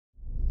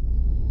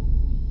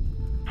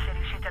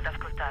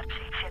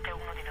aiutarci, siete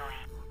uno di noi.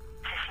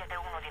 Se siete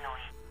uno di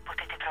noi,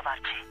 potete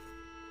trovarci.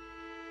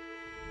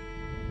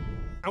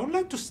 I would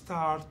like to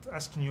start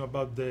asking you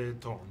about the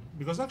tone,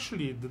 because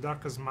actually The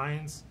Darkest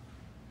Minds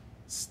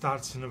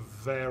starts in a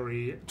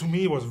very, to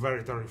me it was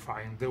very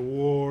terrifying. The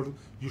world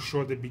you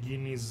show at the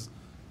beginning is,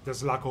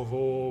 there's lack of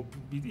hope,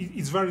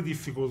 it's very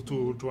difficult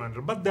to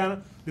enter. But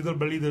then, little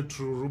by little,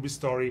 through Ruby's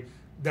story,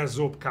 there's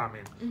hope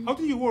coming. How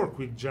do you work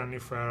with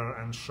Jennifer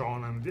and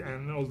Sean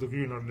and all the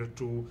crew in order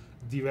to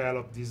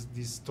develop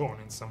this tone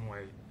in some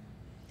way?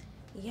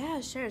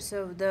 Yeah, sure.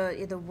 So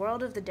the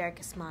world of The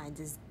Darkest Minds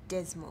is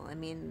dismal. I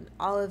mean,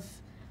 all of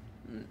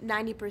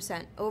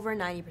 90%, over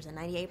 90%,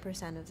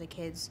 98% of the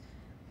kids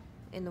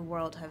in the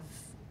world have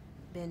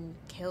been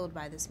killed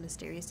by this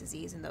mysterious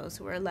disease, and those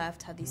who are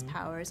left have these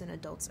powers, and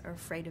adults are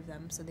afraid of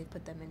them, so they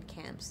put them in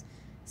camps.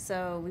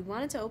 So we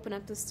wanted to open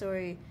up the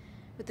story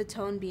with the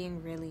tone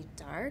being really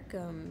dark,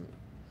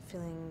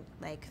 feeling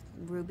like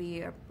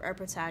Ruby, our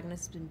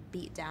protagonist, has been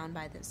beat down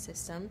by this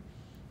system.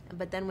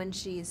 But then when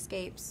she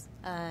escapes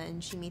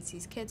and she meets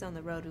these kids on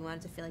the road, we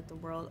wanted to feel like the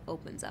world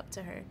opens up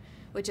to her,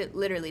 which it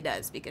literally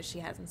does, because she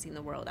hasn't seen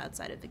the world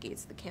outside of the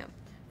gates of the camp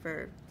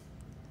for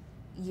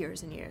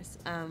years and years.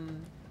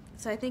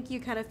 So I think you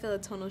kind of feel a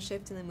tonal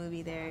shift in the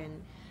movie there,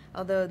 and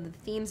although the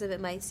themes of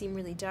it might seem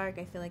really dark,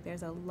 I feel like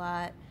there's a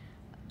lot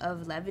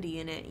of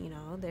levity in it, you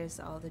know. There's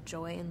all the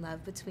joy and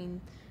love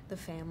between the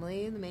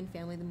family, the main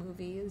family of the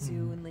movie,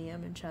 Zoo and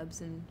Liam and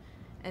Chubbs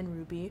and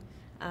Ruby.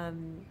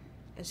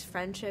 There's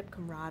friendship,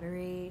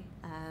 camaraderie.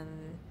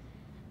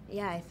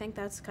 Yeah, I think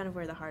that's kind of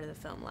where the heart of the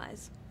film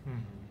lies.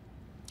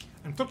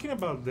 And talking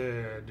about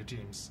the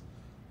themes,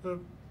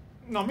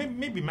 no,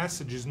 maybe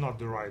message is not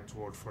the right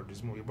word for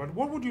this movie, but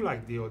what would you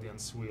like the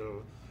audience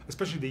will,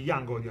 especially the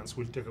young audience,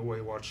 will take away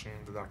watching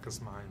The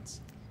Darkest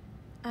Minds?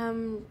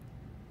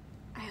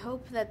 I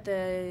hope that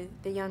the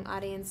young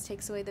audience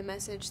takes away the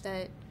message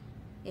that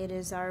it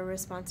is our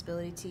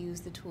responsibility to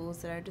use the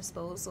tools at our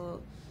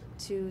disposal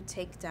to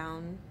take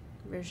down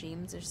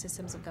regimes or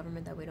systems of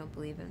government that we don't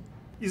believe in.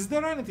 Is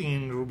there anything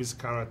in Ruby's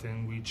character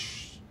in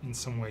which, in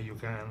some way, you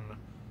can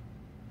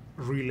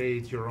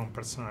relate your own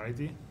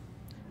personality?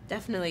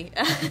 Definitely.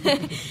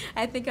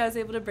 I think I was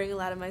able to bring a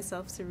lot of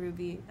myself to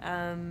Ruby.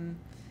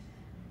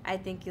 I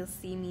think you'll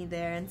see me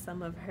there in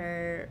some of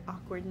her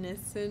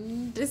awkwardness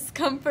and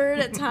discomfort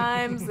at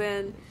times,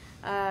 and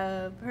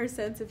her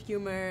sense of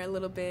humor a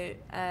little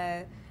bit.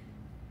 I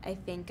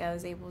think I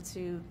was able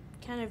to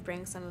kind of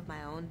bring some of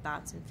my own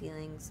thoughts and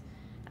feelings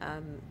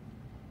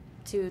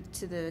to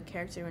the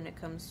character when it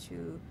comes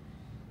to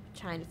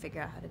trying to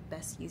figure out how to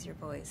best use your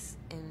voice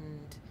and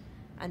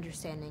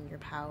understanding your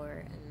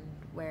power and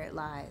where it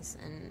lies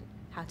and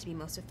how to be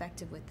most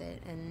effective with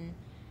it, and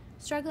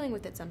struggling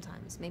with it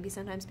sometimes, maybe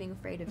sometimes being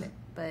afraid of it,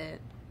 but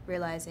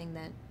realizing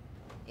that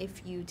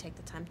if you take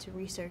the time to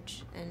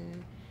research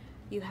and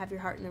you have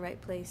your heart in the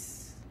right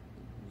place,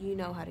 you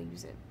know how to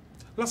use it.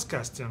 Last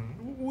question,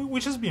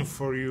 which has been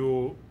for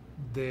you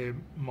the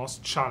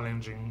most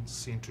challenging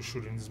scene to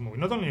shoot in this movie?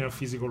 Not only in a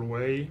physical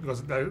way,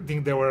 because I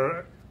think there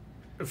were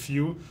a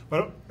few,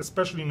 but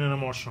especially in an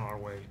emotional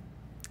way.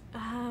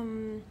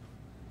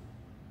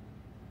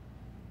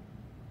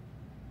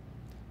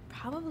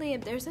 Probably,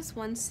 there's this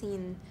one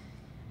scene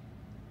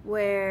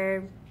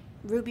where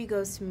Ruby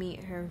goes to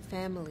meet her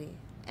family,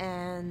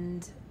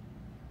 and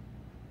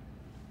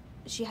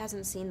she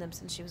hasn't seen them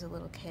since she was a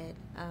little kid,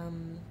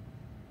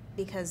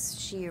 because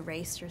she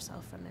erased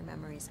herself from their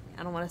memories. I mean,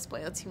 I don't want to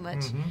spoil too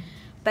much,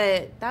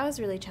 but that was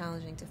really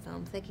challenging to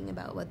film, thinking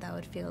about what that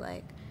would feel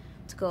like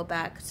to go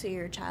back to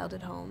your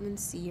childhood home and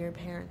see your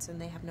parents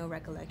and they have no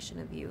recollection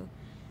of you.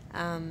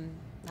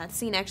 That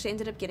scene actually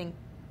ended up getting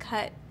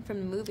cut from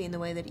the movie in the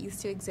way that it used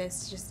to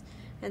exist, just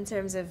in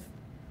terms of,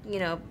 you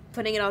know,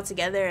 putting it all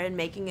together and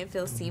making it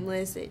feel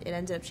seamless. It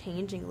ended up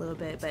changing a little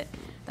bit, but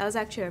that was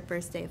actually our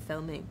first day of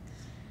filming.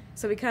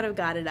 So we kind of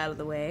got it out of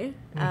the way.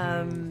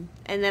 And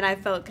then I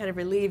felt kind of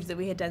relieved that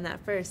we had done that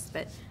first,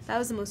 but that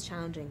was the most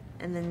challenging.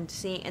 And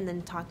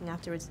then talking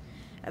afterwards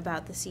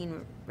about the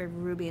scene where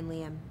Ruby and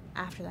Liam,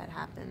 after that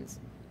happens,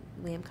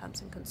 Liam comes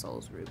and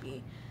consoles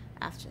Ruby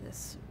after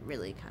this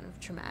really kind of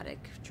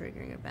traumatic,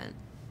 triggering event.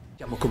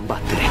 Dobbiamo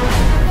combattere.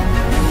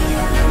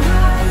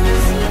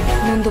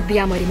 Non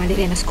dobbiamo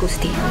rimanere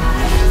nascosti.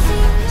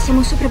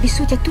 Siamo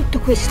sopravvissuti a tutto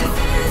questo.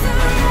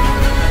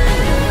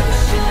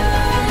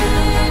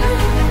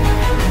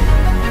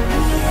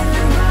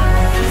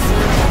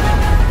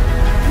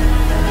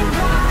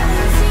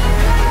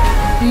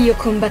 Io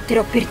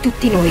combatterò per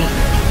tutti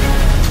noi.